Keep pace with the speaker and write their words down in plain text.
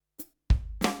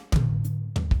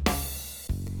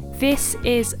This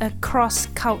is Across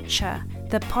Culture,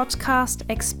 the podcast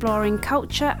exploring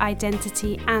culture,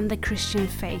 identity, and the Christian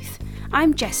faith.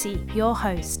 I'm Jessie, your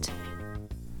host.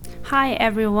 Hi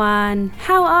everyone,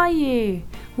 how are you?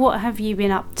 What have you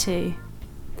been up to?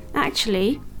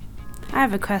 Actually, I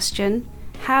have a question.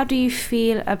 How do you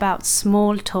feel about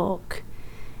small talk?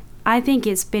 I think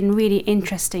it's been really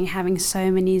interesting having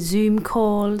so many Zoom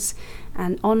calls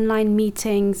and online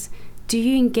meetings. Do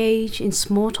you engage in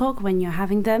small talk when you're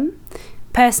having them?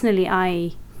 Personally,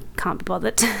 I can't be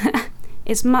bothered.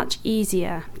 It's much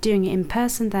easier doing it in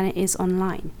person than it is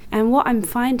online. And what I'm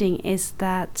finding is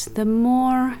that the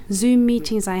more Zoom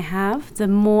meetings I have, the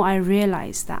more I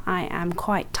realize that I am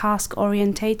quite task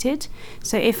orientated.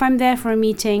 So if I'm there for a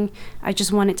meeting, I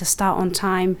just want it to start on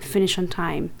time, finish on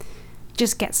time,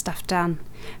 just get stuff done.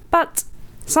 But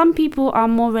some people are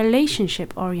more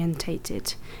relationship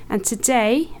orientated. And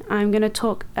today I'm going to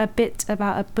talk a bit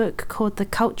about a book called The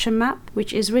Culture Map,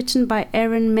 which is written by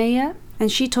Erin Meyer. And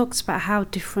she talks about how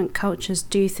different cultures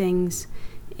do things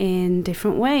in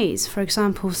different ways. For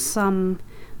example, some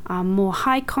are more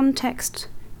high context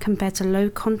compared to low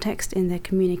context in their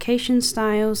communication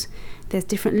styles. There's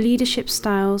different leadership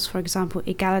styles, for example,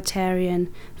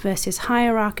 egalitarian versus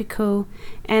hierarchical.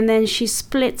 And then she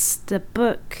splits the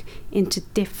book into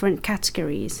different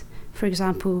categories. For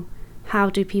example,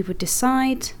 how do people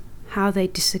decide, how they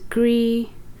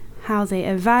disagree, how they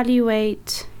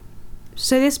evaluate.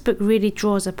 So this book really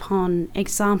draws upon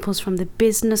examples from the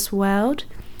business world,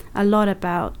 a lot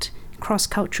about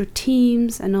cross-cultural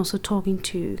teams and also talking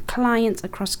to clients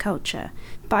across culture.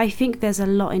 But I think there's a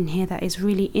lot in here that is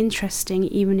really interesting,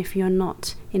 even if you're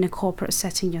not in a corporate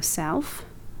setting yourself.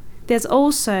 There's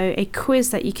also a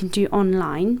quiz that you can do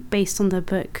online based on the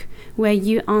book where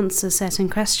you answer certain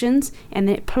questions and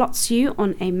it plots you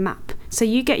on a map. So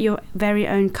you get your very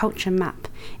own culture map,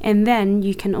 and then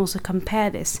you can also compare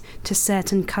this to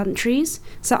certain countries.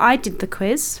 So I did the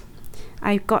quiz.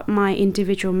 I got my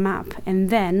individual map, and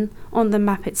then on the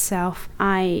map itself,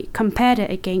 I compared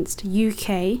it against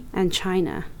UK and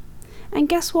China. And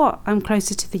guess what? I'm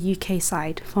closer to the UK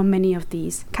side for many of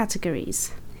these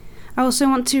categories. I also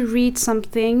want to read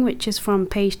something which is from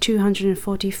page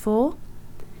 244.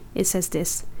 It says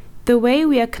this: "The way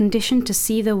we are conditioned to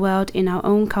see the world in our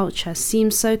own culture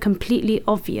seems so completely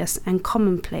obvious and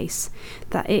commonplace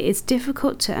that it is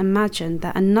difficult to imagine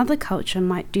that another culture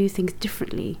might do things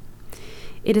differently.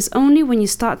 It is only when you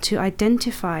start to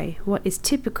identify what is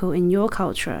typical in your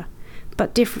culture,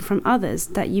 but different from others,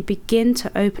 that you begin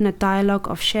to open a dialogue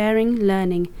of sharing,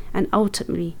 learning, and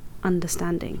ultimately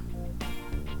understanding."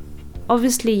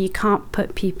 Obviously, you can't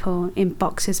put people in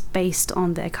boxes based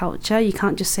on their culture. You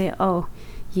can't just say, oh,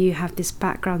 you have this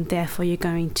background, therefore you're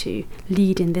going to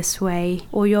lead in this way,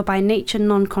 or you're by nature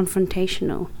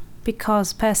non-confrontational,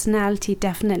 because personality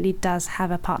definitely does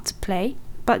have a part to play.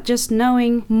 But just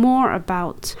knowing more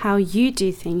about how you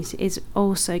do things is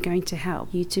also going to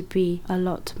help you to be a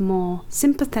lot more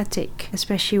sympathetic,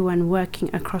 especially when working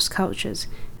across cultures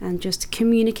and just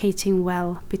communicating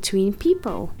well between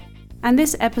people. And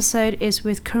this episode is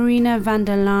with Corina van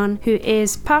der Laan, who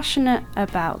is passionate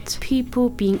about people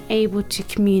being able to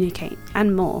communicate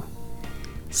and more.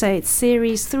 So it's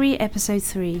series 3, episode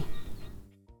 3.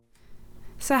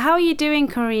 So how are you doing,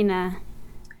 Corina?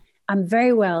 I'm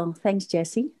very well. Thanks,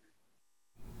 Jessie.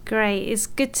 Great. It's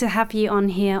good to have you on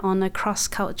here on a Cross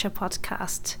Culture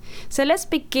podcast. So let's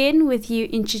begin with you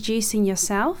introducing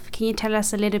yourself. Can you tell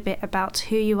us a little bit about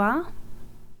who you are?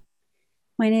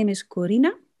 My name is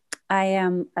Corina. I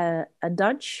am a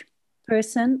Dutch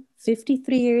person,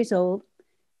 53 years old.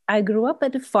 I grew up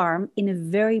at a farm in a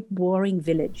very boring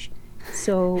village.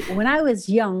 So when I was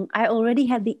young, I already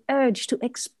had the urge to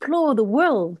explore the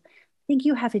world. I think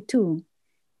you have it too.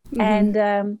 Mm-hmm.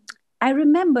 And I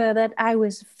remember that I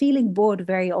was feeling bored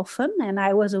very often, and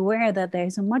I was aware that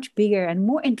there's a much bigger and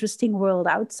more interesting world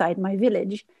outside my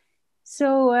village.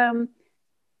 So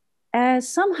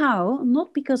somehow,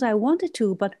 not because I wanted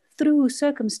to, but through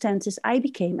circumstances, I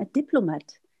became a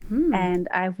diplomat. And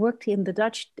I've worked in the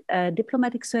Dutch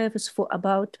diplomatic service for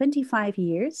about 25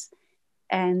 years.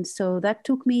 And so that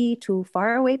took me to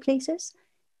faraway places.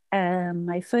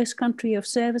 My first country of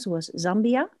service was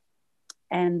Zambia.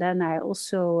 And then I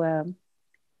also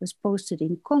was posted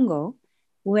in Congo,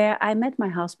 where I met my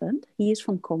husband. He is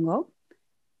from Congo.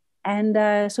 And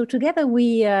so together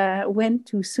we went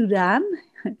to Sudan,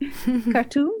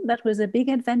 Khartoum. That was a big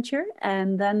adventure.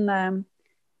 And then,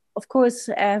 of course,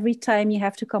 every time you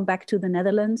have to come back to the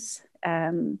Netherlands.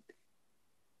 And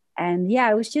yeah,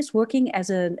 I was just working as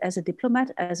a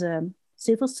diplomat, as a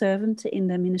civil servant in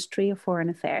the Ministry of Foreign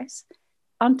Affairs.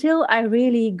 until I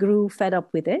really grew fed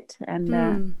up with it.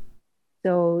 And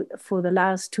so for the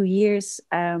last 2 years,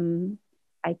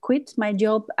 I quit my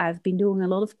job. I've been doing a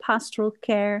lot of pastoral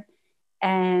care,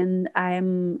 and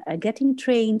I'm getting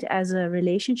trained as a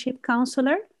relationship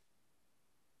counselor.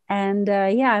 And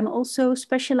I'm also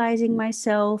specializing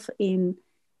myself in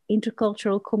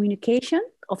intercultural communication.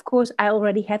 Of course, I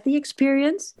already had the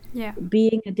experience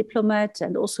being a diplomat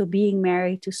and also being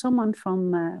married to someone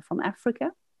from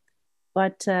Africa.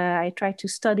 But I try to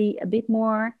study a bit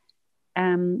more,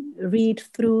 read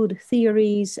through the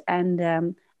theories,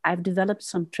 and I've developed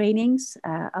some trainings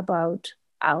about,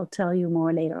 I'll tell you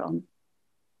more later on.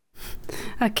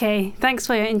 Okay, thanks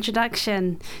for your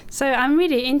introduction. So I'm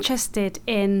really interested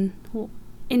in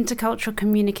intercultural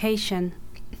communication.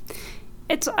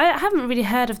 I haven't really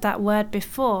heard of that word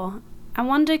before. I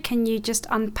wonder, can you just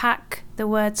unpack the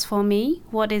words for me?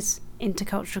 What is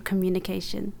intercultural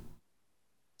communication?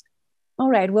 All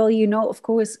right. Well, of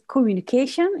course,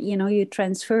 communication, you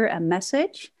transfer a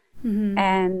message,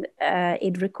 and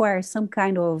it requires some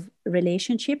kind of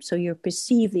relationship. So you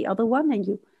perceive the other one and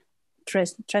you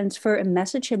transfer a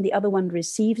message and the other one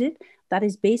receives it. That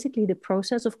is basically the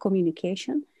process of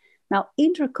communication. Now,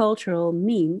 intercultural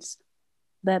means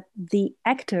that the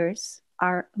actors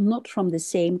are not from the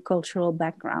same cultural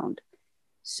background.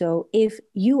 So if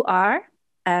you are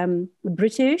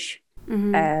British,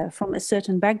 from a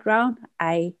certain background,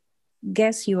 I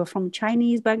guess you are from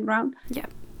Chinese background. Yeah,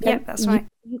 that's right.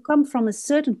 You come from a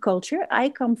certain culture. I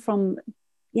come from,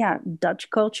 Dutch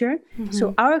culture.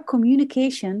 So our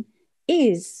communication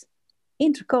is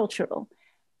intercultural.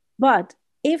 But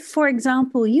if, for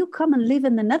example, you come and live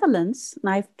in the Netherlands, and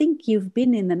I think you've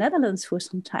been in the Netherlands for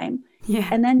some time,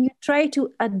 and then you try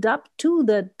to adapt to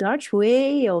the Dutch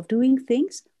way of doing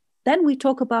things, then we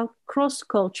talk about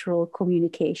cross-cultural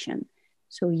communication.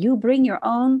 So you bring your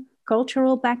own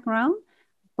cultural background,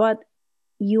 but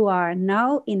you are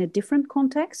now in a different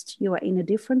context, you are in a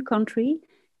different country,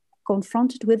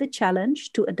 confronted with a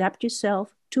challenge to adapt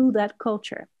yourself to that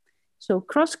culture. So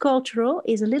cross-cultural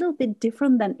is a little bit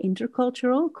different than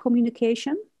intercultural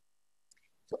communication.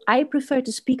 So I prefer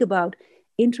to speak about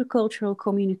intercultural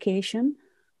communication,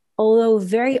 although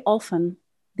very often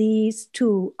these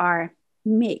two are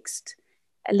mixed.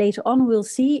 Later on, we'll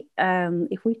see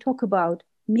if we talk about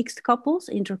mixed couples,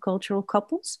 intercultural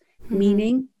couples,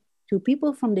 meaning two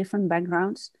people from different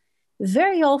backgrounds,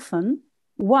 very often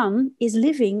one is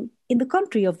living in the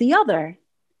country of the other.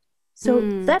 So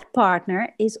that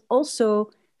partner is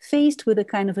also faced with a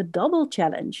kind of a double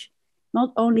challenge,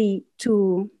 not only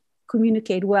to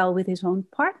communicate well with his own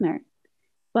partner,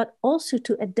 but also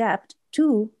to adapt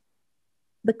to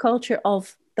the culture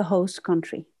of the host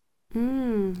country.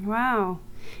 Wow.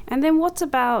 And then what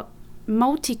about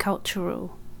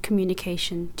multicultural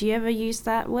communication? Do you ever use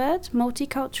that word,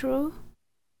 multicultural?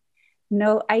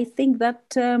 No, I think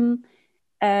that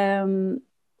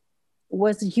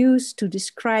was used to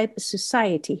describe a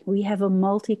society. We have a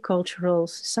multicultural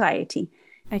society.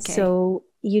 Okay. So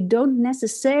you don't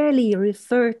necessarily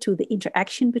refer to the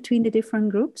interaction between the different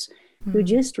groups. You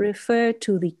just refer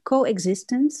to the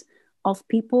coexistence of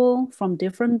people from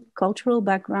different cultural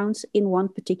backgrounds in one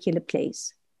particular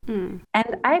place.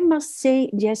 And I must say,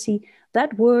 Jessie,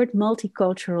 that word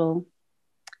multicultural,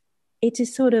 it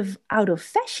is sort of out of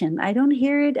fashion. I don't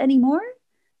hear it anymore.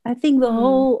 I think the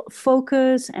whole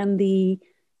focus and the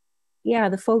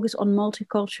focus on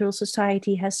multicultural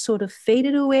society has sort of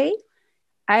faded away.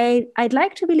 I'd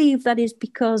like to believe that is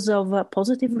because of a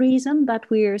positive reason, that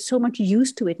we're so much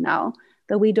used to it now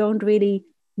that we don't really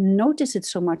notice it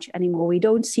so much anymore. We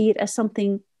don't see it as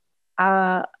something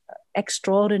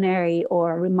extraordinary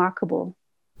or remarkable.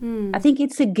 I think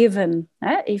it's a given.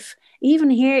 If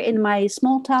even here in my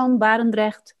small town,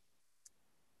 Barendrecht,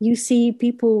 you see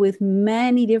people with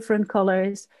many different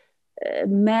colors,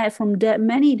 from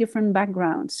many different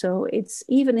backgrounds. So it's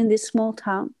even in this small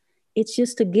town, it's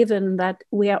just a given that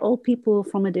we are all people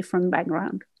from a different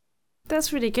background.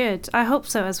 That's really good. I hope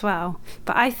so as well.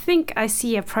 But I think I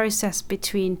see a process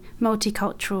between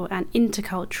multicultural and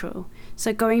intercultural.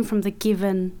 So going from the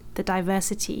given, the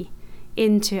diversity,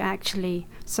 into actually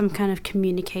some kind of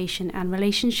communication and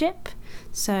relationship.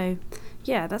 So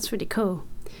yeah, that's really cool.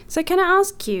 So can I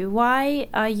ask you, why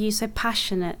are you so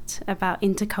passionate about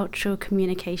intercultural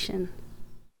communication?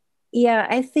 Yeah,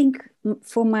 I think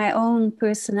for my own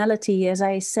personality, as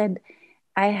I said,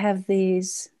 I have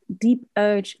this deep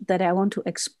urge that I want to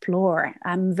explore.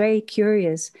 I'm very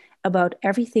curious about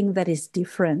everything that is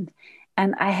different.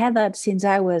 And I had that since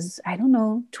I was,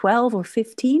 12 or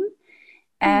 15.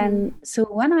 And so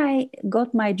when I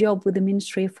got my job with the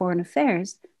Ministry of Foreign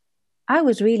Affairs, I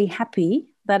was really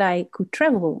happy that I could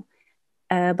travel.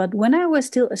 But when I was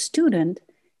still a student,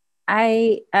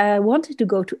 I wanted to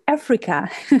go to Africa.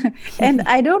 And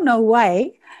I don't know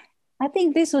why. I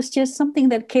think this was just something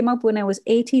that came up when I was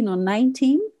 18 or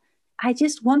 19. I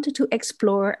just wanted to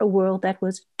explore a world that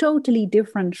was totally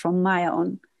different from my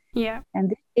own. Yeah. And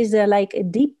this is like a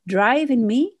deep drive in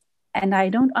me. And I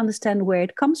don't understand where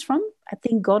it comes from. I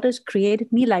think God has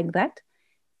created me like that.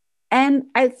 And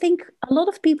I think a lot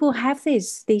of people have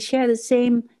this. They share the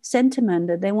same sentiment,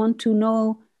 that they want to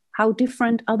know how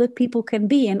different other people can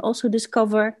be, and also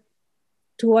discover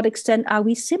to what extent are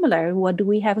we similar? What do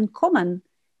we have in common?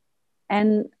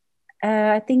 And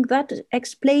I think that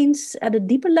explains at a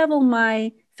deeper level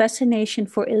my fascination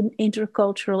for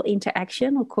intercultural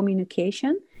interaction or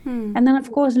communication. And then,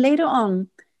 of course, later on,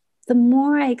 the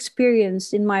more I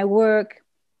experienced in my work,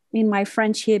 in my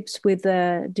friendships with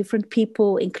different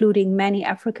people, including many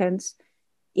Africans,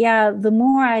 the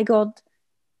more I got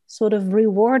sort of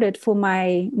rewarded for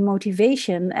my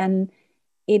motivation, and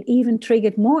it even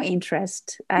triggered more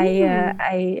interest.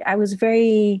 I was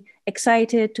very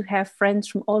excited to have friends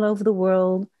from all over the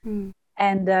world.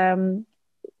 And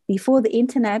before the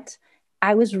internet,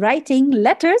 I was writing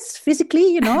letters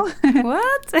physically,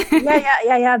 What?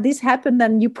 Yeah. This happened,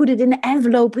 and you put it in an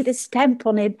envelope with a stamp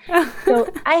on it.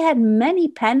 So I had many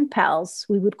pen pals.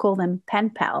 We would call them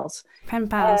pen pals. Pen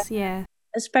pals, yeah.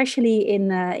 Especially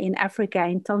in Africa,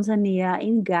 in Tanzania,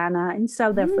 in Ghana, in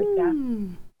South Africa.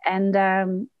 And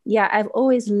I've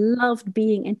always loved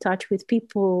being in touch with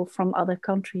people from other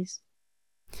countries.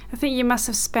 I think you must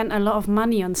have spent a lot of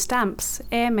money on stamps,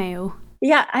 airmail.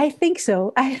 Yeah, I think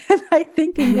so. I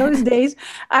think in those days,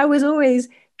 I was always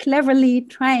cleverly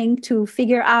trying to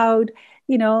figure out,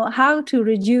 how to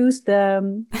reduce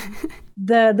the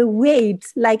weight.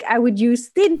 Like I would use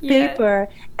thin paper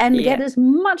and get as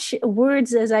much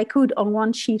words as I could on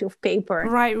one sheet of paper.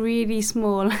 Write really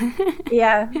small.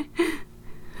 Yeah.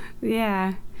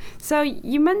 Yeah. So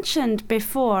you mentioned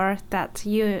before that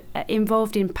you're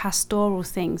involved in pastoral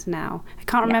things now. I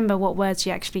can't remember what words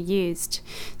you actually used.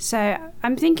 So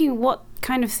I'm thinking, what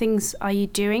kind of things are you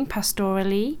doing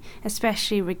pastorally,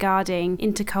 especially regarding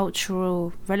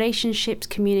intercultural relationships,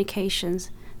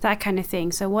 communications, that kind of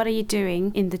thing? So what are you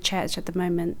doing in the church at the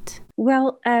moment?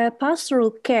 Well, pastoral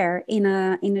care in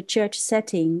a church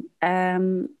setting,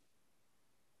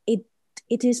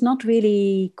 it is not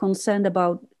really concerned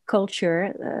about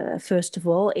culture. First of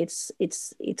all, it's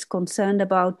concerned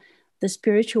about the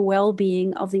spiritual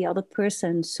well-being of the other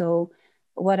person. So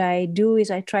what I do is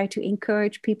I try to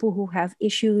encourage people who have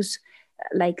issues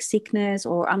like sickness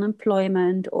or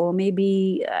unemployment, or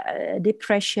maybe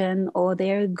depression, or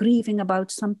they're grieving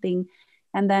about something.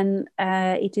 And then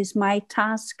it is my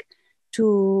task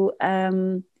to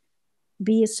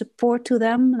be a support to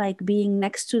them, like being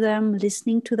next to them,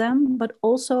 listening to them, but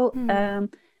also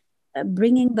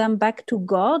bringing them back to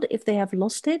God if they have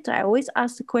lost it. I always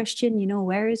ask the question,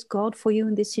 where is God for you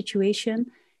in this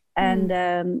situation? And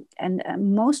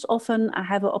most often I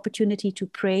have an opportunity to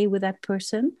pray with that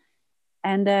person.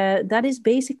 And that is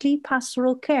basically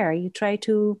pastoral care. You try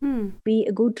to be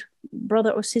a good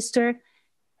brother or sister,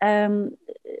 and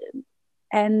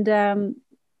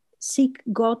seek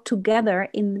God together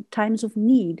in times of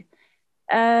need.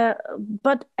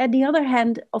 But at the other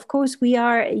hand, of course, we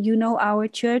are, our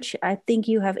church. I think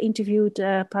you have interviewed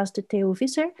Pastor Theo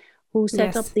Visser, who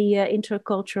set up the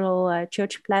intercultural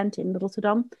church plant in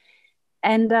Rotterdam.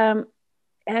 And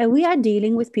we are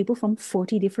dealing with people from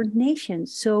 40 different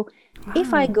nations. So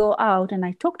if I go out and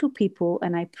I talk to people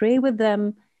and I pray with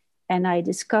them and I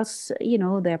discuss,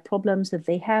 their problems that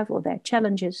they have or their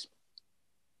challenges,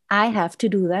 I have to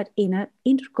do that in an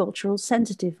intercultural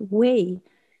sensitive way.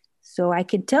 So I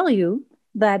can tell you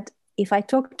that if I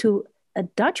talk to a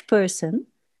Dutch person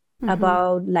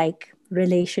about like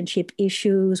relationship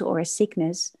issues or a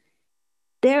sickness,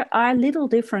 there are little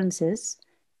differences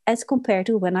as compared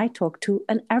to when I talk to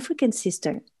an African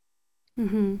sister.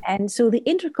 And so the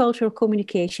intercultural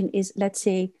communication is, let's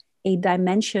say, a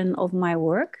dimension of my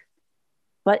work,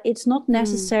 but it's not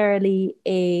necessarily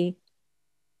a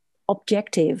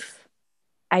objective.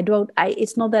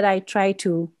 It's not that I try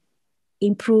to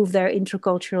improve their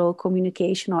intercultural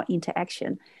communication or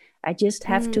interaction. I just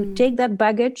have to take that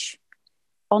baggage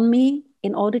on me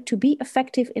in order to be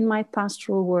effective in my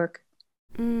pastoral work.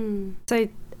 So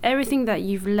everything that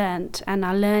you've learnt and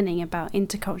are learning about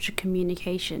intercultural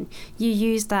communication, you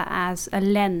use that as a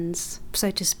lens,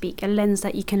 so to speak, a lens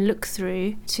that you can look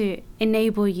through to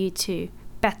enable you to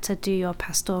better do your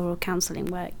pastoral counselling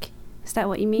work. Is that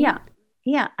what you mean?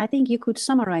 Yeah, I think you could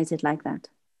summarize it like that.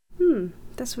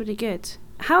 That's really good.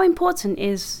 how important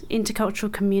is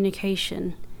intercultural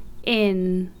communication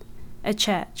in a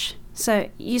church? So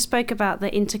you spoke about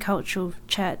the intercultural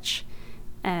church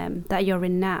that you're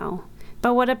in now,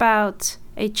 but what about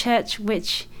a church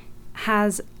which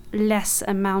has less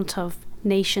amount of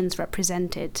nations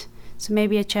represented? So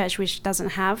maybe a church which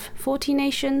doesn't have 40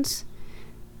 nations,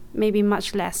 maybe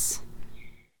much less.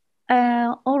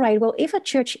 All right. Well, if a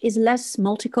church is less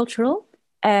multicultural,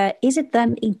 is it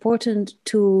then important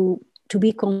to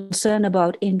be concerned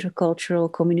about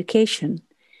intercultural communication?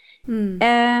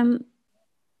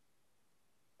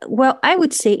 Well, I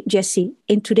would say, Jessie,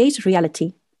 in today's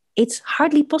reality, it's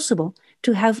hardly possible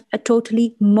to have a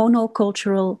totally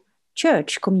monocultural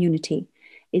church community.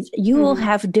 You will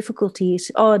have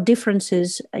difficulties or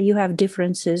differences. You have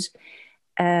differences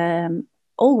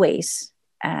always.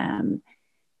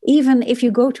 Even if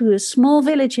you go to a small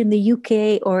village in the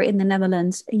UK or in the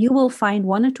Netherlands, you will find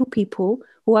one or two people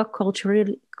who are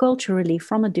culturally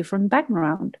from a different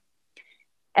background.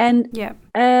 And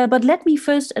but let me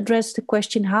first address the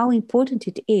question how important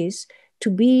it is to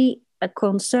be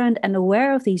concerned and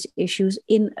aware of these issues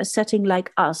in a setting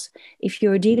like us, if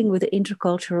you're dealing with an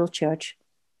intercultural church.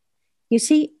 You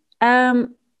see,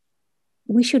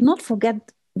 we should not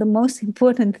forget the most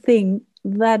important thing,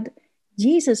 that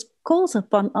Jesus calls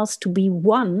upon us to be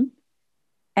one,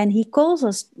 and he calls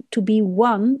us to be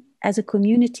one as a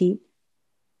community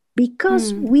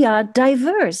because we are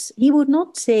diverse. He would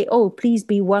not say, oh, please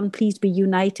be one, please be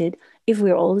united, if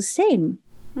we're all the same.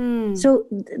 So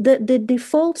the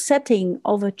default setting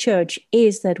of a church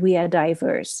is that we are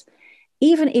diverse.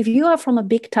 Even if you are from a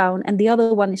big town and the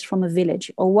other one is from a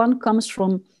village, or one comes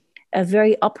from a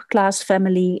very upper class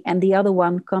family and the other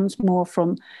one comes more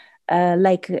from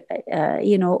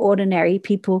ordinary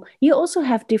people, you also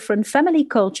have different family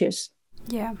cultures.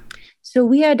 Yeah. So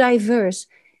we are diverse,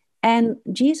 and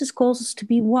Jesus calls us to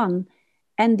be one.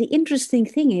 And the interesting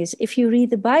thing is, if you read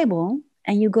the Bible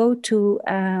and you go to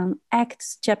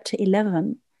Acts chapter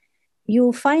 11,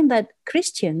 you'll find that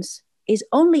Christians is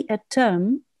only a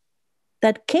term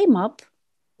that came up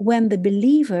when the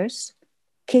believers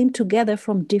came together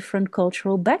from different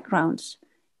cultural backgrounds.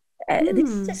 This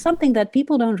is something that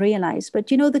people don't realize. But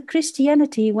the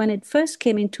Christianity, when it first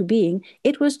came into being,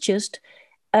 it was just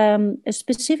a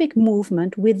specific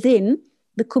movement within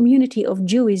the community of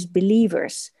Jewish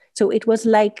believers. So it was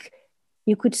like,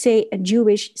 you could say, a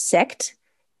Jewish sect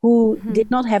who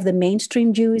did not have the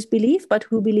mainstream Jewish belief, but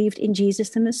who believed in Jesus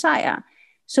the Messiah.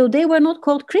 So they were not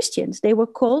called Christians. They were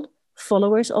called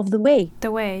followers of the way.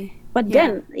 The way. But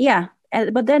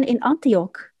then in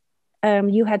Antioch,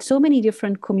 you had so many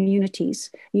different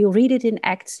communities. You read it in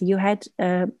Acts. You had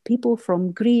people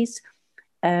from Greece,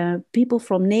 people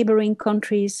from neighboring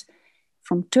countries,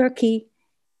 from Turkey.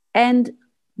 And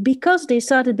because they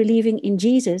started believing in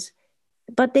Jesus,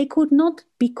 but they could not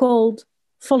be called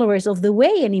followers of the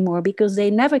way anymore because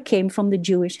they never came from the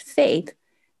Jewish faith.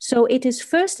 So it is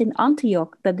first in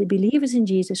Antioch that the believers in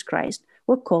Jesus Christ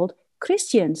were called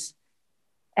Christians.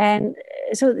 And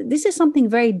so this is something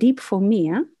very deep for me.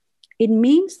 Huh? It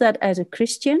means that as a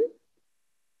Christian,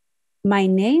 my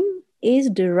name is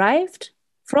derived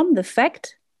from the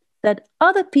fact that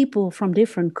other people from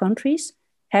different countries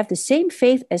have the same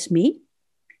faith as me.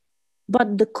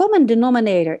 But the common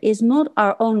denominator is not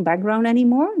our own background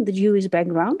anymore, the Jewish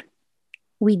background.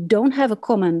 We don't have a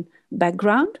common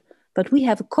background, but we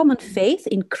have a common faith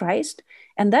in Christ.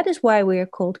 And that is why we are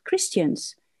called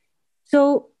Christians.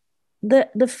 So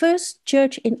the first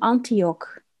church in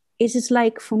Antioch is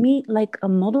like, for me, like a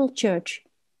model church.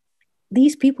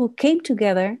 These people came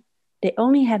together. They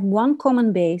only had one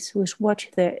common base,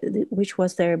 which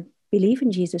was their belief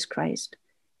in Jesus Christ.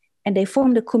 And they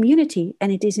formed a community.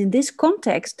 And it is in this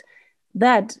context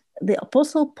that the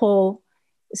Apostle Paul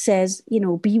says,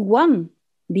 be one,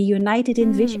 be united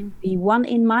in vision, be one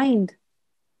in mind.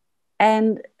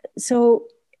 And so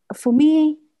for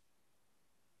me,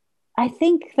 I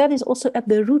think that is also at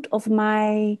the root of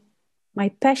my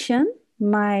passion,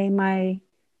 my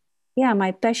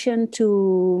passion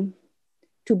to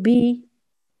be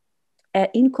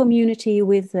in community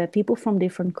with people from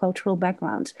different cultural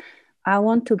backgrounds. I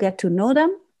want to get to know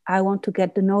them. I want to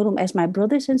get to know them as my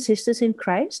brothers and sisters in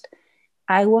Christ.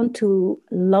 I want to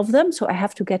love them. So I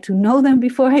have to get to know them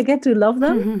before I get to love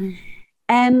them.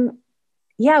 And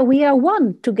we are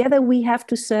one. Together we have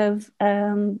to serve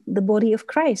the body of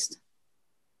Christ.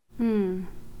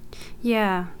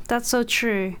 Yeah, that's so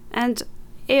true. And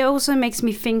it also makes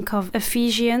me think of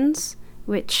Ephesians,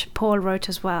 which Paul wrote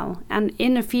as well. And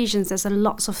in Ephesians, there's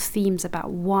lots of themes about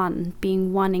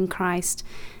being one in Christ.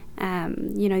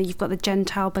 You've got the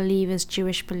Gentile believers,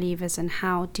 Jewish believers, and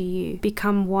how do you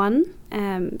become one?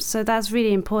 So that's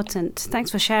really important.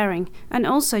 Thanks for sharing. And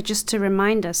also just to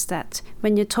remind us that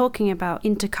when you're talking about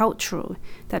intercultural,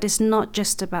 that it's not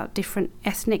just about different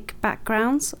ethnic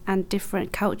backgrounds and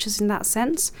different cultures in that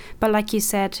sense, but like you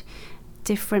said,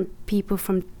 different people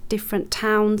from different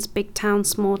towns, big town,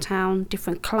 small town,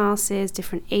 different classes,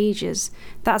 different ages.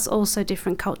 That's also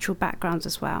different cultural backgrounds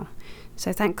as well.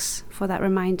 So thanks for that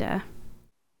reminder.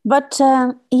 But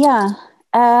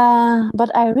but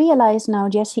I realize now,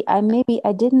 Jessie, I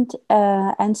didn't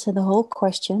answer the whole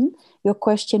question. Your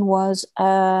question was,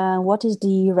 what is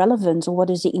the relevance or what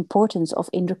is the importance of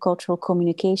intercultural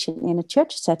communication in a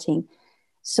church setting?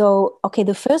 So, okay,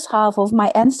 the first half of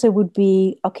my answer would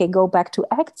be, okay, go back to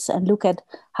Acts and look at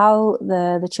how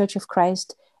the Church of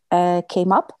Christ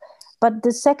came up. But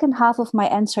the second half of my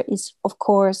answer is, of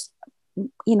course,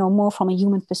 more from a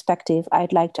human perspective.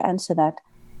 I'd like to answer that.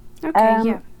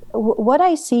 Okay, What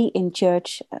I see in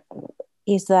church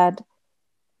is that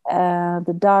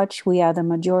the Dutch, we are the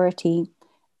majority.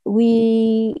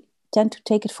 We tend to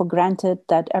take it for granted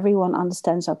that everyone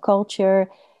understands our culture.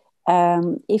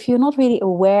 If you're not really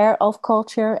aware of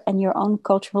culture and your own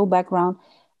cultural background,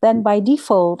 then by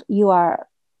default you are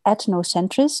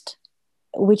ethnocentrist,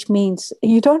 which means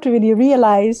you don't really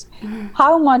realize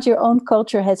how much your own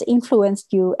culture has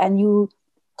influenced you, and you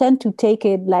tend to take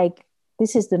it like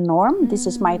this is the norm, this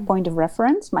is my point of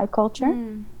reference, my culture.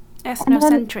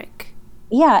 Ethnocentric.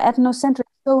 Ethnocentric.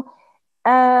 So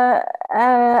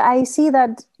I see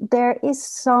that there is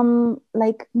some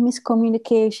like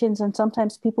miscommunications, and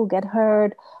sometimes people get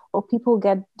hurt or people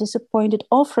get disappointed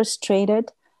or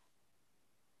frustrated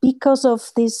because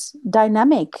of this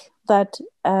dynamic that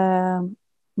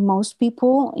most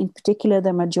people, in particular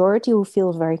the majority who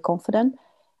feel very confident,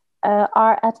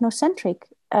 are ethnocentric.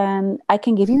 And I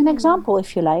can give you an example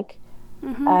if you like.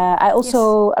 I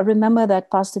also remember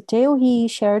that Pastor Theo, he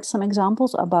shared some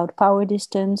examples about power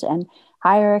distance and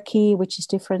hierarchy, which is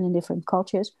different in different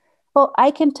cultures. Well,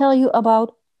 I can tell you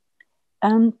about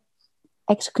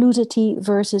exclusivity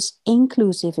versus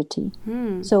inclusivity.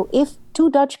 So if two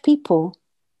Dutch people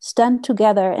stand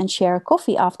together and share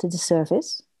coffee after the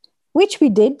service, which we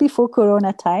did before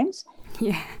Corona times.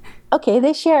 Yeah. Okay,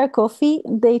 they share a coffee,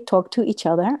 they talk to each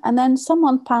other, and then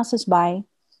someone passes by.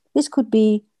 This could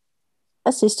be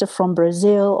a sister from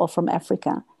Brazil or from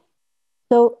Africa.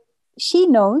 So she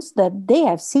knows that they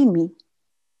have seen me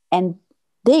and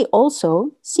they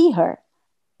also see her,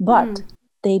 but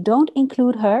they don't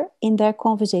include her in their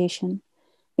conversation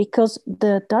because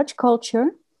the Dutch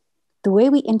culture, the way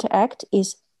we interact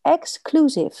is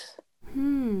exclusive.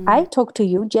 I talk to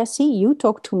you, Jessie, you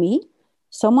talk to me.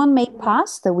 Someone may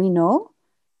pass that we know,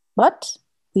 but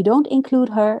we don't include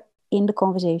her in the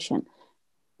conversation.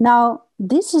 Now,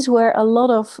 this is where a lot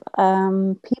of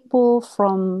people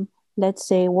from, let's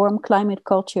say, warm climate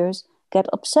cultures get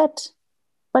upset.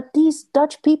 But these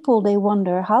Dutch people, they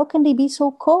wonder, how can they be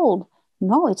so cold?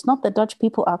 No, it's not that Dutch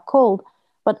people are cold,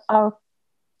 but our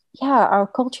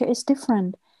culture is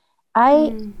different.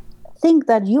 I think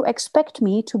that you expect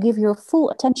me to give your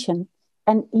full attention,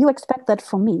 and you expect that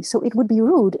from me. So it would be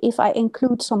rude if I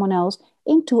include someone else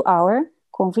into our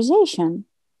conversation.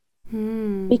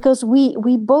 Because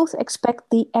we both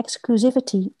expect the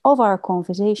exclusivity of our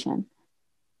conversation.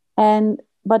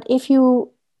 But if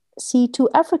you see two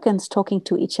Africans talking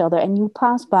to each other and you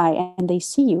pass by and they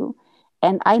see you,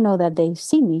 and I know that they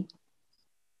see me,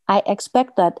 I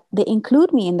expect that they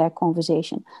include me in their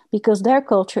conversation because their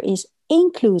culture is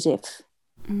inclusive.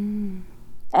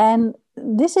 And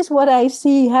this is what I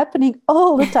see happening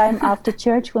all the time after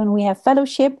church when we have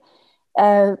fellowship.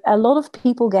 A lot of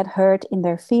people get hurt in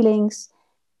their feelings.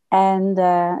 And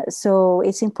so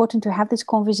it's important to have this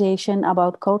conversation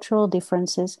about cultural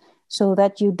differences so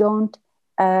that you don't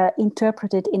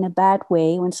interpret it in a bad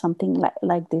way when something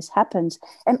like this happens.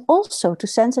 And also to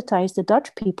sensitize the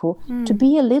Dutch people to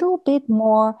be a little bit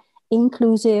more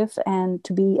inclusive and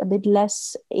to be a bit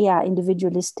less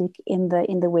individualistic in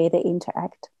the way they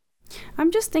interact.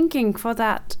 I'm just thinking for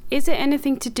that, is it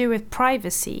anything to do with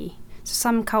privacy?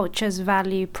 Some cultures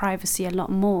value privacy a lot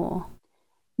more.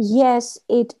 Yes,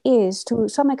 it is. To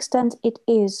some extent, it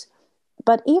is.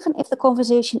 But even if the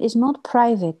conversation is not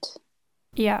private,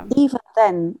 even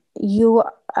then, you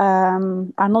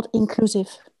are not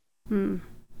inclusive.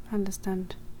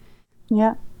 Understand.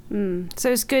 Yeah. So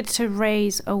it's good to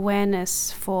raise awareness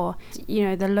for,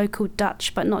 the local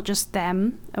Dutch, but not just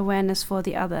them, awareness for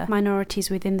the other minorities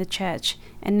within the church.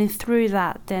 And then through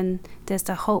that, then there's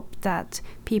the hope that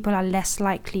people are less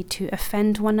likely to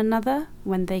offend one another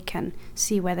when they can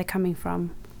see where they're coming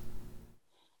from.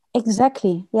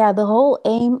 Exactly. Yeah, the whole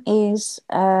aim is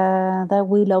that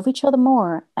we love each other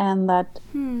more and that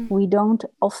we don't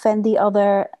offend the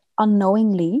other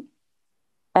unknowingly,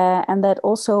 and that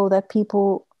also that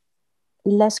people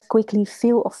less quickly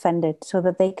feel offended, so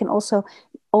that they can also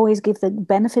always give the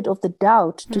benefit of the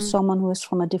doubt to someone who is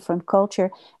from a different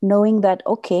culture, knowing that,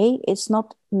 okay, it's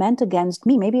not meant against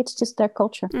me. Maybe it's just their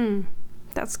culture.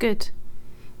 That's good.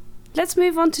 Let's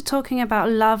move on to talking about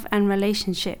love and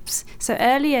relationships. So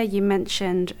earlier you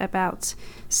mentioned about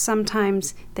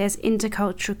sometimes there's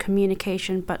intercultural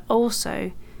communication, but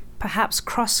also perhaps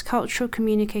cross-cultural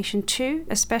communication too,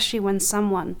 especially when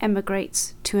someone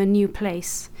emigrates to a new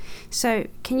place. So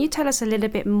can you tell us a little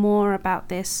bit more about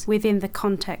this within the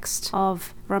context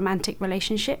of romantic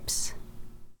relationships?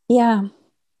 Yeah.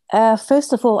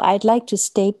 First of all, I'd like to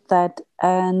state that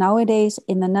nowadays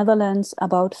in the Netherlands,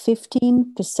 about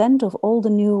 15% of all the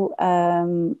new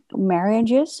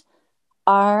marriages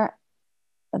are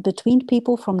between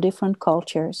people from different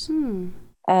cultures.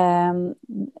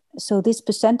 So this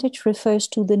percentage refers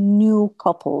to the new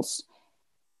couples.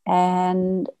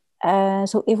 And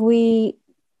so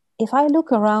if I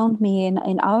look around me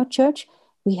in our church,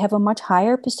 we have a much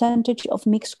higher percentage of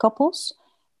mixed couples,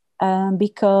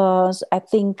 because I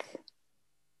think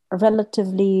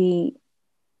relatively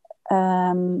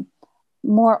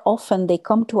more often they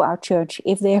come to our church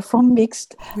if they're from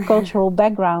mixed cultural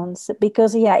backgrounds.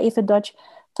 Because if a Dutch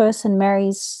person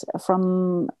marries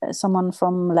from someone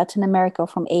from Latin America or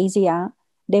from Asia,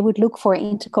 they would look for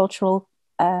intercultural,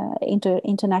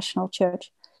 international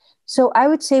church. So I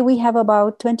would say we have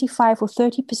about 25 or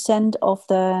 30% of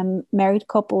the married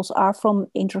couples are from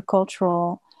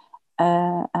intercultural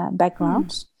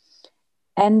backgrounds.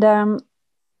 And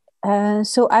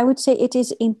so I would say it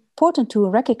is important to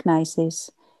recognize this,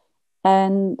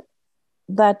 and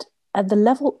that at the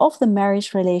level of the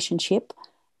marriage relationship,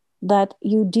 that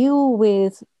you deal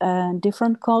with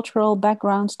different cultural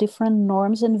backgrounds, different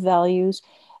norms and values,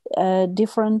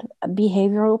 different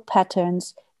behavioral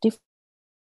patterns,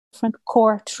 different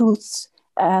core truths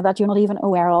that you're not even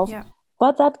aware of,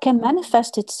 but that can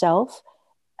manifest itself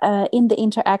in the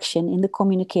interaction, in the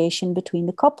communication between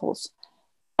the couples.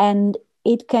 And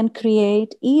it can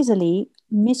create easily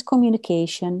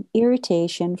miscommunication,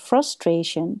 irritation,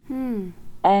 frustration.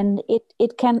 And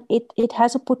it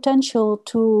has a potential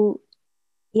to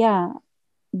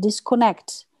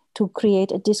disconnect, to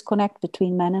create a disconnect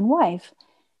between man and wife.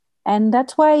 And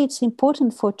that's why it's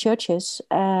important for churches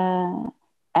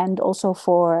and also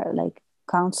for like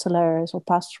counselors or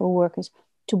pastoral workers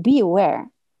to be aware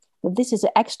that this is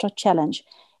an extra challenge.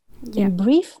 In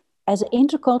brief, as an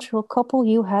intercultural couple,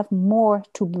 you have more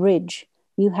to bridge.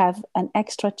 You have an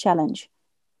extra challenge.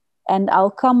 And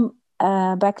I'll come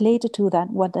back later to that,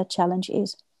 what that challenge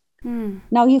is.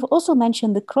 Now, you've also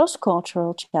mentioned the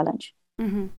cross-cultural challenge.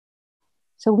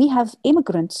 So we have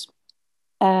immigrants,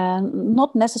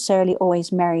 not necessarily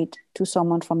always married to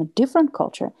someone from a different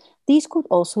culture. These could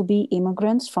also be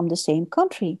immigrants from the same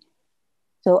country.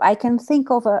 So I can think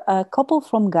of a couple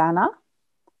from Ghana.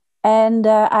 And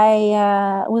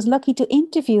I was lucky to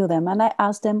interview them. And I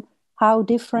asked them, how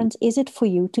different is it for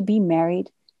you to be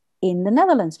married in the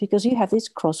Netherlands? Because you have this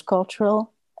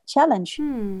cross-cultural challenge.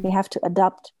 You have to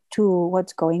adapt to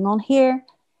what's going on here.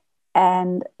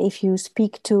 And if you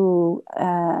speak to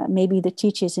maybe the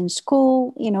teachers in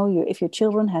school, if your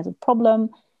children have a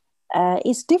problem,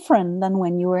 it's different than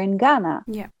when you were in Ghana.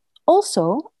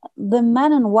 Also, the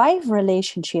man and wife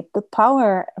relationship, the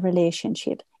power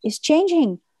relationship is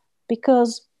changing.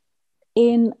 Because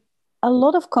in a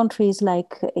lot of countries,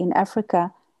 like in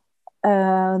Africa,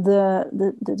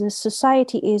 the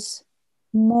society is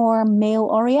more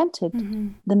male-oriented.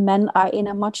 The men are in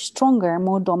a much stronger,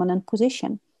 more dominant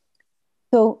position.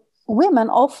 So women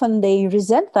often, they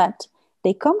resent that.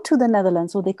 They come to the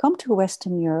Netherlands or they come to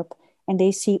Western Europe and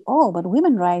they see, oh, but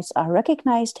women's rights are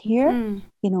recognized here.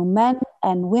 Men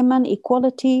and women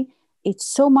equality, it's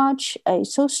so much,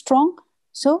 it's so strong.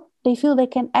 So they feel they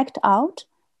can act out,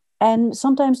 and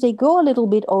sometimes they go a little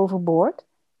bit overboard.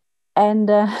 And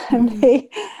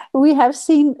we have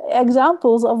seen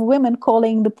examples of women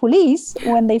calling the police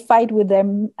when they fight with their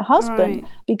husband,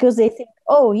 because they think,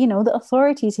 oh, the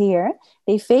authorities here,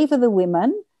 they favor the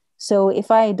women. So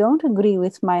if I don't agree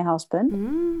with my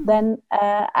husband, then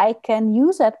I can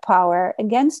use that power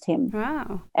against him.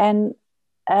 And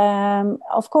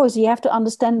of course, you have to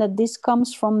understand that this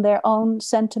comes from their own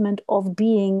sentiment of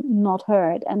being not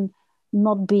heard and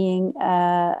not being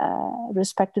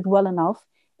respected well enough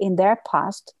in their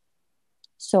past.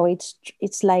 So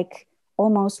it's like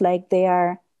almost like they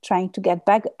are trying to get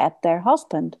back at their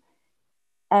husband.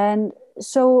 And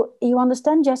So you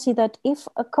understand, Jesse, that if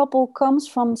a couple comes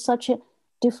from such a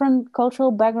different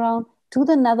cultural background to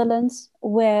the Netherlands,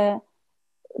 where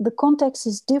the context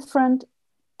is different,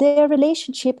 their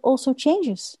relationship also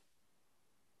changes.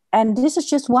 And this is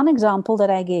just one example that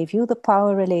I gave you, the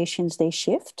power relations, they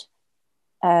shift.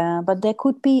 But there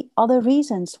could be other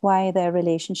reasons why their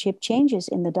relationship changes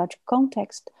in the Dutch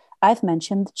context. I've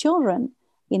mentioned the children.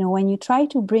 When you try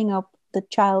to bring up the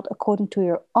child according to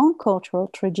your own cultural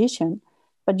tradition,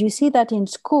 but you see that in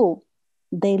school,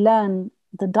 they learn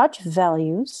the Dutch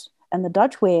values and the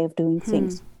Dutch way of doing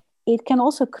things. It can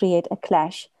also create a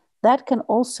clash. That can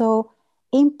also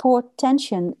import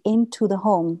tension into the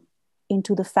home,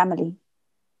 into the family.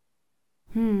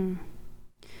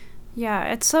 Yeah,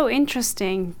 it's so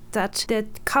interesting that the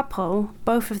couple,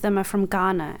 both of them are from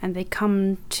Ghana, and they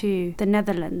come to the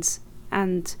Netherlands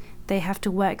and they have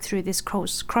to work through this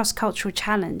cross-cultural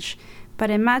challenge. But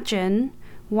imagine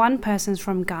one person's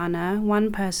from Ghana,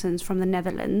 one person's from the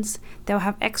Netherlands. They'll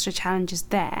have extra challenges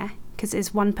there because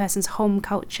it's one person's home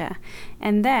culture.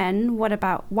 And then what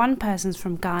about one person's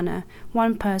from Ghana,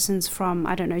 one person's from,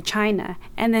 I don't know, China,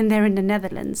 and then they're in the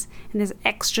Netherlands, and there's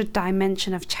extra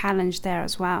dimension of challenge there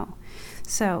as well.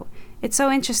 So it's so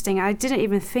interesting. I didn't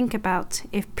even think about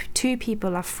if two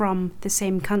people are from the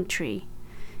same country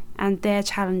and their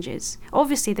challenges.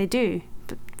 Obviously they do,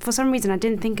 but for some reason I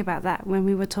didn't think about that when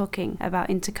we were talking about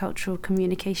intercultural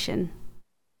communication.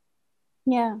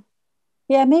 Yeah.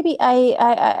 Maybe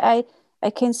I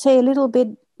can say a little bit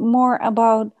more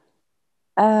about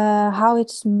how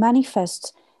it's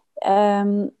manifests.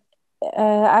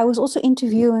 I was also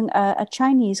interviewing a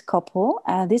Chinese couple.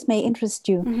 This may interest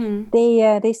you.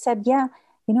 They said,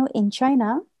 in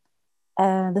China,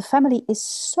 the family is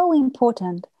so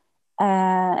important.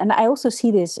 And I also see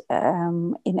this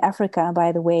in Africa,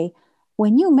 by the way.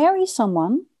 When you marry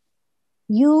someone,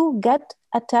 you get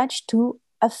attached to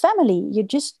a family. You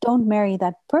just don't marry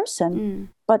that person,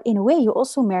 but in a way, you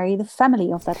also marry the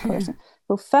family of that person.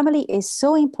 So family is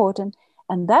so important.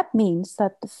 And that means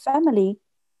that the family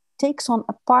takes on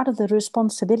a part of the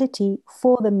responsibility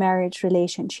for the marriage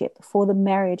relationship, for the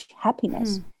marriage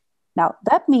happiness. Now,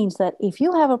 that means that if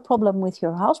you have a problem with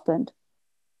your husband,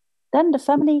 then the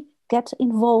family gets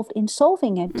involved in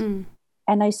solving it.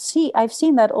 And I've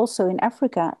seen that also in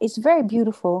Africa. It's very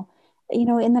beautiful. In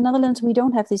the Netherlands, we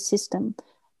don't have this system.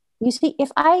 You see,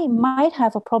 if I might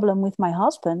have a problem with my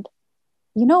husband,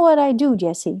 you know what I do,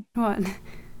 Jessie? What?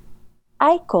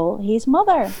 I call his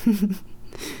mother.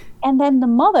 And then the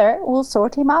mother will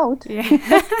sort him out.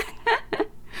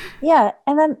 Yeah.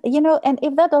 And then, and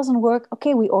if that doesn't work,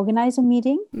 okay, we organize a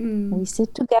meeting. We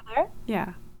sit together.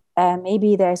 Yeah.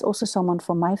 Maybe there's also someone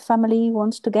from my family who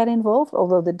wants to get involved,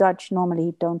 although the Dutch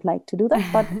normally don't like to do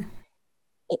that. But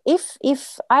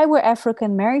if I were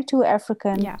African, married to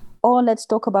African, or let's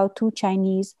talk about two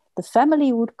Chinese, the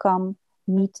family would come,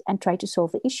 meet, and try to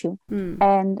solve the issue.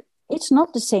 And it's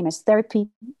not the same as therapy,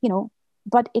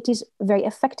 but it is very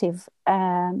effective.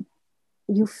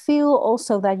 You feel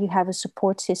also that you have a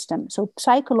support system. So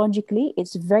psychologically,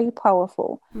 it's very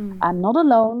powerful. I'm not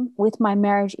alone with my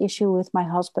marriage issue with my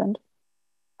husband.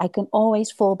 I can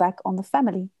always fall back on the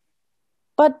family.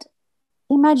 But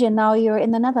imagine now you're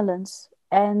in the Netherlands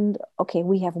and, okay,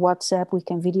 we have WhatsApp, we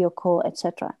can video call,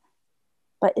 etc.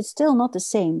 But it's still not the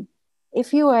same.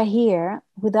 If you are here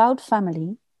without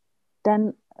family,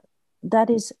 then that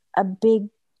is a big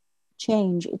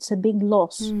change. It's a big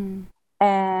loss.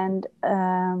 And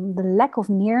the lack of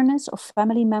nearness of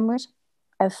family members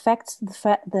affects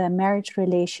the marriage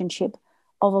relationship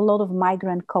of a lot of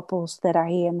migrant couples that are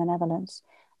here in the Netherlands.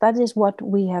 That is what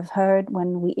we have heard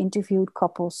when we interviewed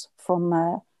couples from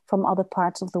other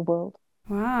parts of the world.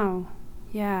 Wow.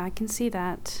 Yeah, I can see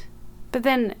that. But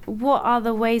then what are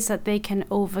the ways that they can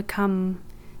overcome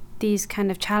these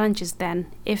kind of challenges then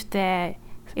if their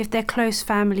close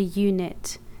family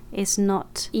unit is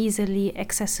not easily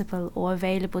accessible or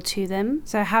available to them?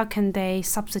 So how can they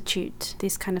substitute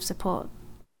this kind of support?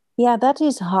 Yeah, that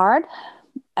is hard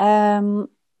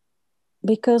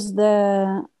because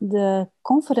the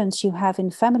confidence you have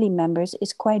in family members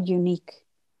is quite unique.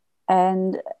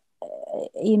 And,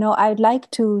 I'd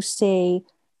like to say,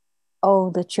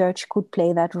 the church could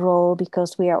play that role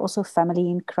because we are also family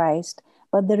in Christ.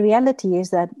 But the reality is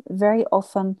that very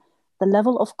often the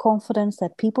level of confidence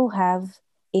that people have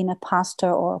in a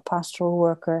pastor or a pastoral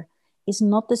worker is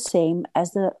not the same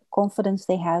as the confidence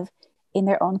they have in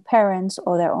their own parents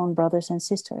or their own brothers and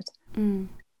sisters.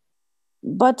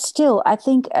 But still, I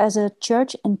think as a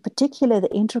church, in particular the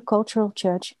intercultural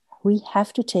church, we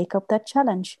have to take up that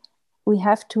challenge. We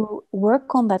have to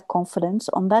work on that confidence,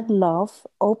 on that love,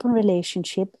 open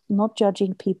relationship, not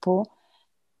judging people,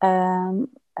 um,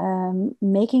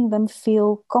 making them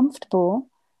feel comfortable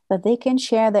that they can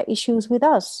share their issues with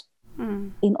us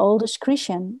in all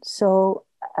discretion. So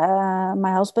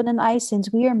my husband and I,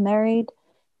 since we are married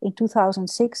in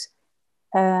 2006,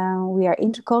 we are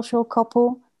intercultural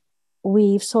couple.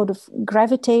 We've sort of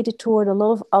gravitated toward a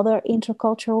lot of other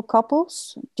intercultural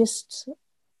couples. Just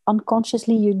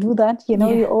unconsciously, you do that. You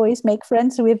Yeah. always make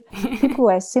friends with people who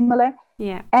are similar.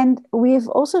 Yeah. And we've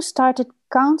also started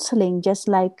counseling, just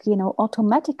like,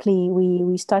 automatically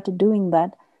we started doing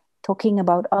that, talking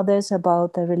about others,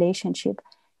 about the relationship.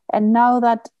 And now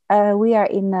that we are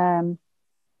in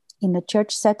a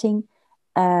church setting,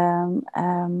 um,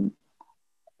 um,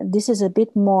 this is a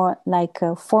bit more like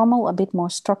formal, a bit more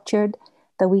structured,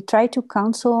 that we try to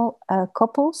counsel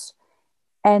couples.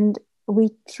 And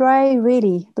we try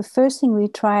really, the first thing we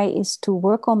try is to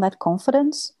work on that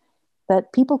confidence,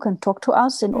 that people can talk to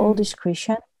us in all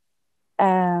discretion.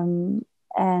 And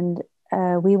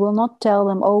we will not tell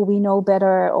them, oh, we know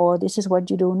better, or this is what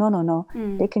you do. No, no, no.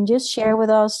 They can just share with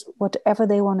us whatever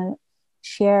they want to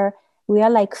share. We are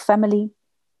like family.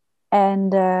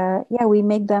 And we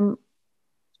make them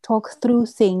talk through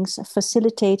things,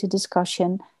 facilitate a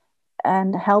discussion,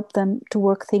 and help them to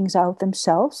work things out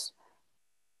themselves.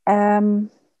 And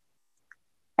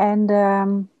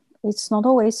it's not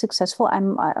always successful, I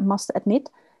must admit,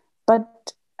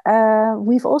 but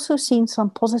we've also seen some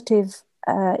positive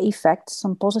effects,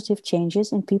 some positive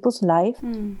changes in people's life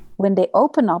when they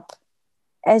open up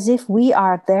as if we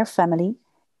are their family,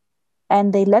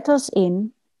 and they let us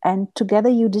in, and together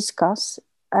you discuss.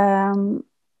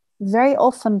 Very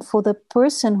often for the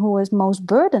person who is most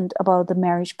burdened about the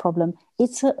marriage problem,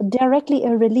 it's directly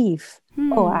a relief.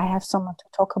 Oh, I have someone to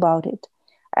talk about it.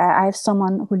 I have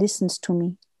someone who listens to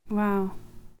me. Wow.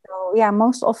 So yeah,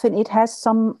 most often it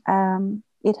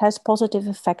has positive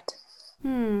effect.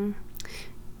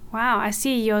 Wow, I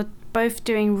see you're both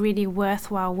doing really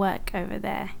worthwhile work over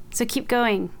there. So keep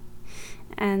going.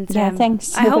 And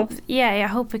thanks. I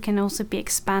hope it can also be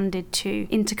expanded to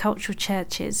intercultural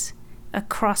churches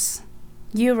across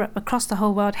Europe, across the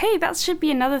whole world. Hey, that should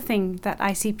be another thing that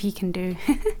ICP can do.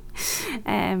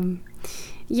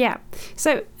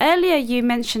 So earlier you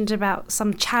mentioned about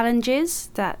some challenges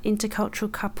that intercultural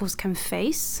couples can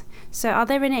face. So are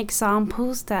there any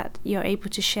examples that you're able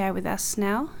to share with us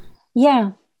now?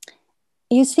 Yeah.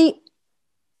 You see,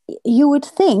 you would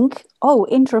think, oh,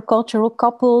 intercultural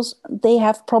couples, they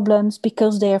have problems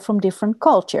because they are from different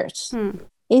cultures.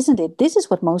 Isn't it? This is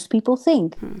what most people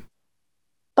think.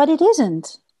 But it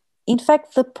isn't. In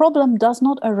fact, the problem does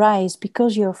not arise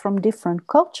because you're from different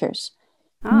cultures.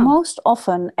 Most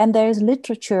often, and there is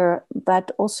literature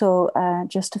that also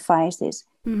justifies this,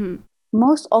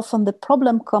 most often the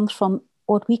problem comes from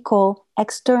what we call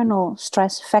external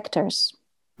stress factors.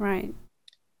 Right.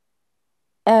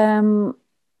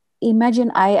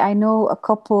 Imagine I know a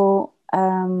couple,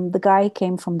 the guy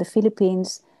came from the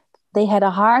Philippines. They had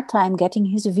a hard time getting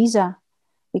his visa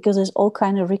because there's all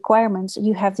kind of requirements.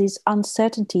 You have this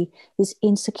uncertainty, this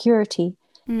insecurity.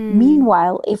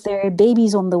 Meanwhile, if there are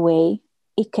babies on the way,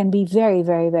 it can be very,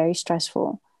 very, very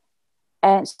stressful.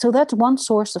 And so that's one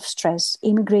source of stress,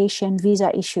 immigration,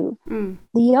 visa issue.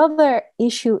 The other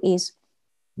issue is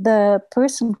the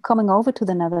person coming over to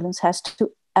the Netherlands has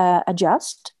to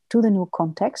adjust to the new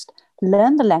context,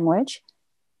 learn the language.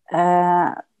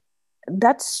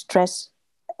 That's stress.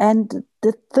 And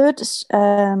the third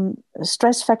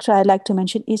stress factor I'd like to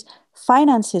mention is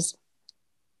finances.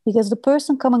 Because the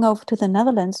person coming over to the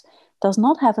Netherlands does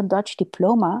not have a Dutch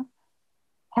diploma,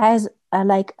 has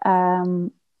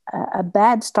a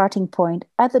bad starting point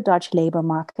at the Dutch labor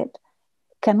market,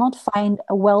 cannot find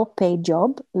a well-paid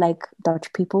job like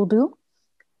Dutch people do.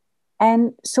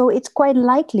 And so it's quite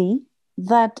likely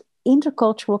that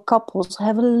intercultural couples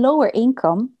have a lower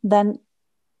income than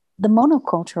the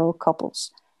monocultural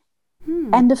couples.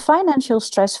 And the financial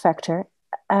stress factor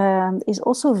is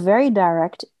also very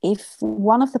direct if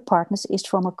one of the partners is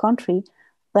from a country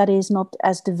that is not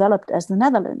as developed as the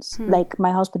Netherlands. Like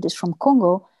my husband is from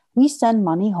Congo. We send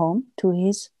money home to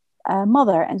his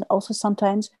mother, and also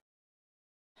sometimes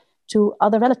to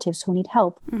other relatives who need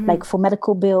help, like for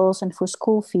medical bills and for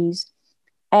school fees.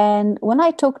 And when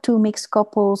I talk to mixed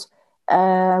couples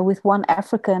with one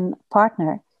African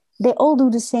partner, they all do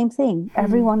the same thing.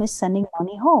 Everyone is sending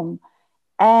money home.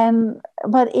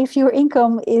 But if your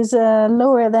income is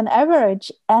lower than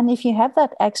average, and if you have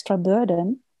that extra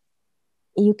burden,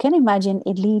 you can imagine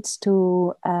it leads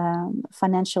to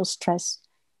financial stress.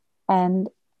 And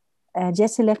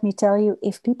Jesse, let me tell you,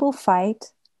 if people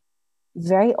fight,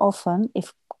 very often,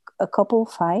 if a couple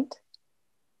fight,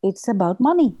 it's about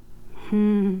money.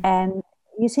 And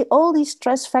you see all these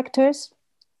stress factors,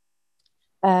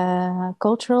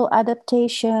 cultural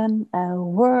adaptation,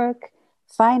 work,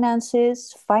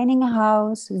 finances, finding a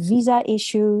house, visa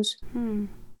issues.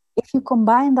 If you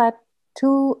combine that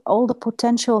to all the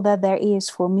potential that there is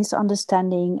for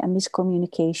misunderstanding and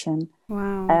miscommunication,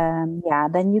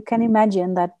 then you can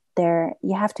imagine that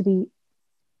you have to be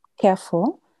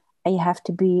careful and you have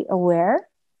to be aware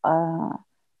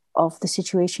of the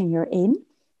situation you're in,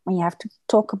 and you have to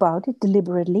talk about it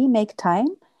deliberately, make time,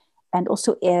 and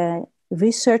also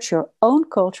research your own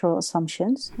cultural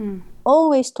assumptions.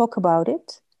 Always talk about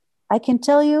it. I can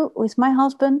tell you, with my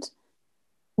husband,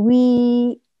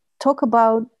 we talk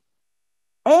about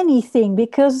anything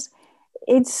because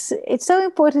it's so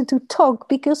important to talk,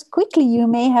 because quickly you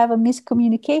may have a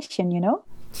miscommunication,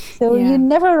 so you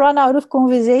never run out of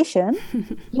conversation.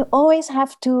 You always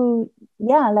have to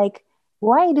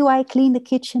why do I clean the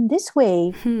kitchen this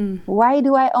way? Why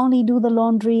do I only do the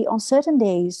laundry on certain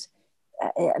days?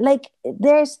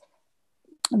 There's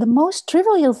the most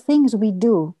trivial things we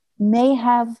do may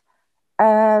have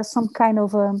some kind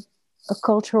of a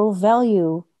cultural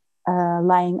value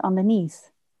lying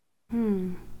underneath.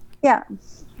 Yeah.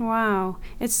 Wow.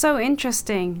 It's so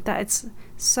interesting that it's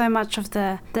so much of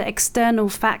the external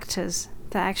factors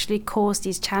that actually cause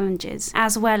these challenges,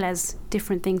 as well as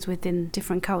different things within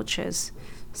different cultures.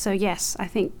 So yes, I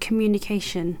think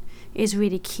communication is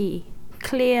really key.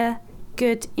 Clear,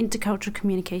 good intercultural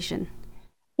communication.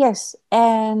 Yes,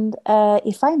 and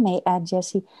if I may add,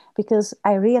 Jessie, because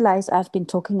I realize I've been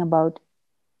talking about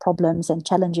problems and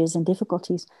challenges and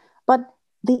difficulties, but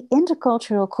the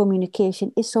intercultural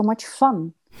communication is so much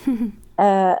fun.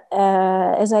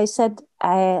 As I said,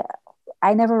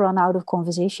 I never run out of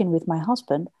conversation with my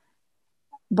husband,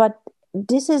 but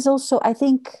this is also, I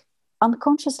think,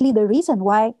 unconsciously the reason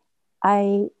why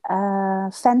I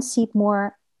fancied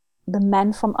more the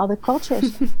men from other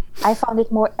cultures. I found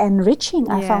it more enriching.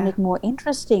 I found it more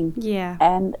interesting.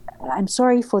 And I'm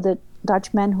sorry for the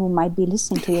Dutch men who might be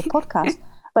listening to your podcast,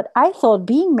 but I thought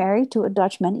being married to a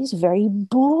Dutchman is very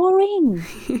boring.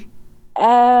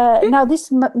 Now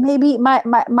this may be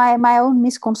my own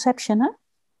misconception.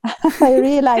 I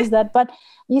realize that, but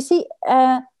you see,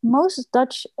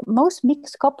 most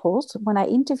mixed couples, when I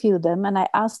interview them and I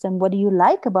ask them, what do you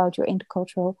like about your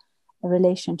intercultural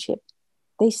relationship?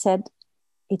 They said,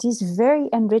 it is very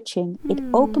enriching. It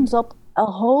opens up a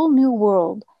whole new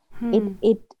world.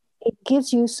 It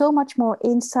gives you so much more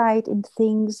insight in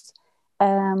things.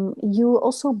 You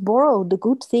also borrow the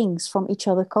good things from each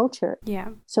other culture.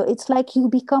 So it's like you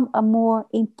become a more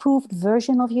improved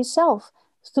version of yourself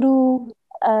through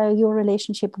your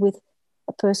relationship with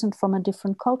a person from a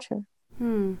different culture.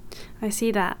 I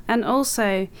see that. And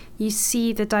also you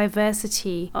see the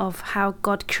diversity of how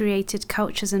God created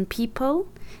cultures and people,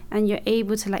 and you're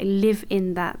able to live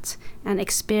in that and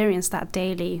experience that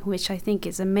daily, which I think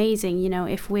is amazing.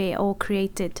 If we're all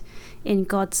created in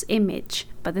God's image,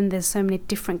 but then there's so many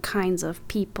different kinds of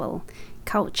people,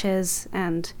 cultures,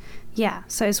 and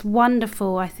so it's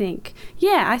wonderful, I think.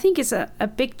 I think it's a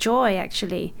big joy,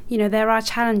 actually. There are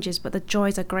challenges, but the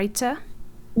joys are greater.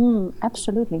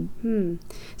 Absolutely.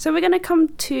 So we're going to come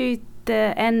to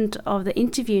the end of the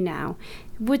interview now.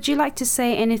 Would you like to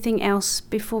say anything else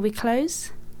before we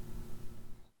close?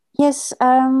 Yes,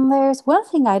 there's one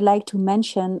thing I'd like to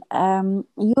mention.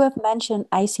 You have mentioned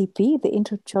ICP, the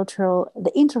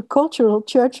Intercultural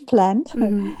Church Plant.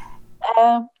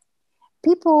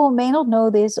 People may not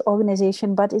know this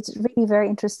organization, but it's really very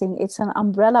interesting. It's an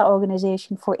umbrella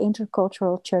organization for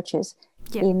intercultural churches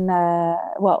in the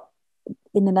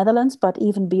Netherlands, but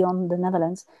even beyond the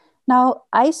Netherlands. Now,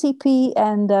 ICP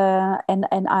and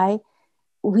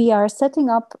we are setting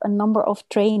up a number of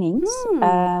trainings.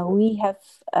 We have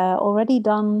already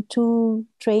done 2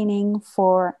 training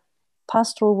for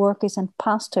pastoral workers and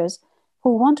pastors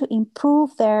who want to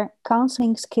improve their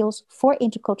counseling skills for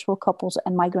intercultural couples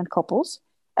and migrant couples.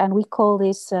 And we call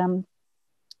this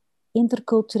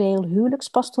intercultureel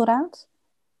huwelijkspastoraat.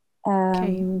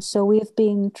 So we've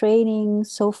been training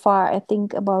so far, I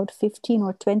think, about 15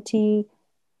 or 20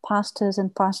 pastors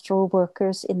and pastoral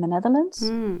workers in the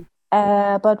Netherlands.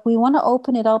 But we want to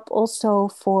open it up also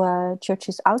for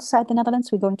churches outside the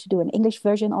Netherlands. We're going to do an English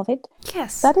version of it.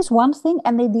 Yes. That is one thing.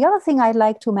 And the other thing I'd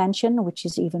like to mention, which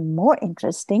is even more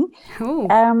interesting,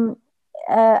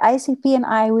 ICP and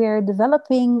we are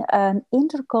developing an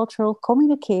intercultural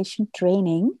communication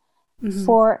training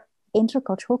for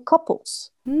intercultural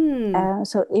couples.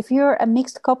 So if you're a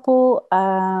mixed couple,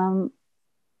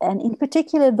 And in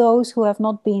particular, those who have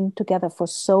not been together for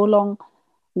so long,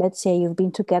 let's say you've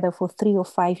been together for 3 or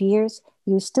 5 years,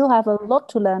 you still have a lot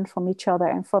to learn from each other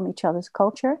and from each other's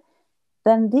culture,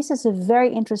 then this is a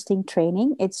very interesting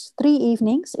training. It's 3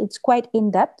 evenings. It's quite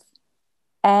in-depth.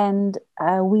 And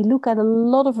we look at a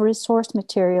lot of resource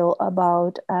material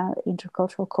about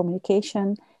intercultural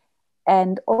communication.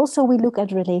 And also we look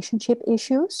at relationship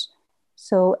issues.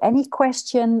 So any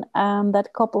question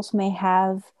that couples may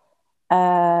have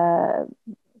that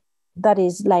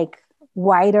is like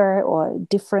wider or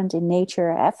different in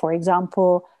nature. For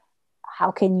example,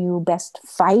 how can you best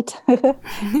fight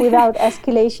without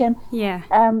escalation? Yeah.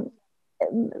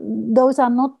 Those are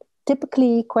not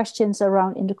typically questions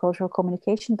around intercultural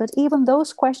communication, but even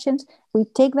those questions, we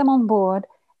take them on board,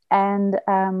 and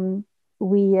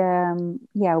we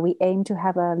aim to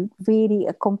have a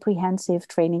comprehensive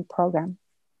training program.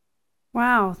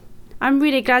 Wow. I'm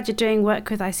really glad you're doing work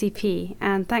with ICP,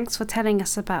 and thanks for telling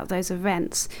us about those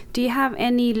events. Do you have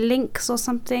any links or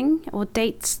something or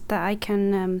dates that I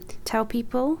can tell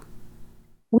people?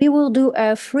 We will do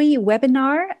a free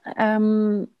webinar.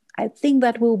 I think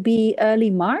that will be early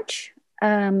March,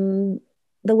 the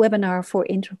webinar for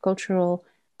intercultural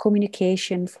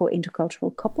communication for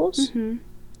intercultural couples. Mm-hmm.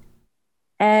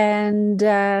 And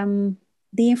the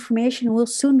information will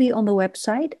soon be on the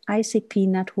website,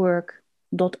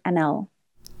 icpnetwork.nl.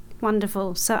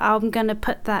 Wonderful. So I'm going to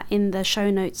put that in the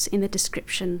show notes in the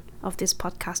description of this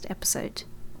podcast episode.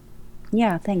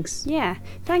 Yeah, thanks. Yeah,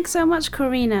 thanks so much,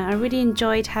 Corina. I really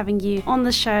enjoyed having you on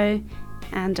the show,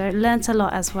 and I learnt a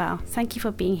lot as well. Thank you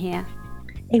for being here.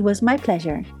 It was my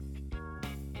pleasure.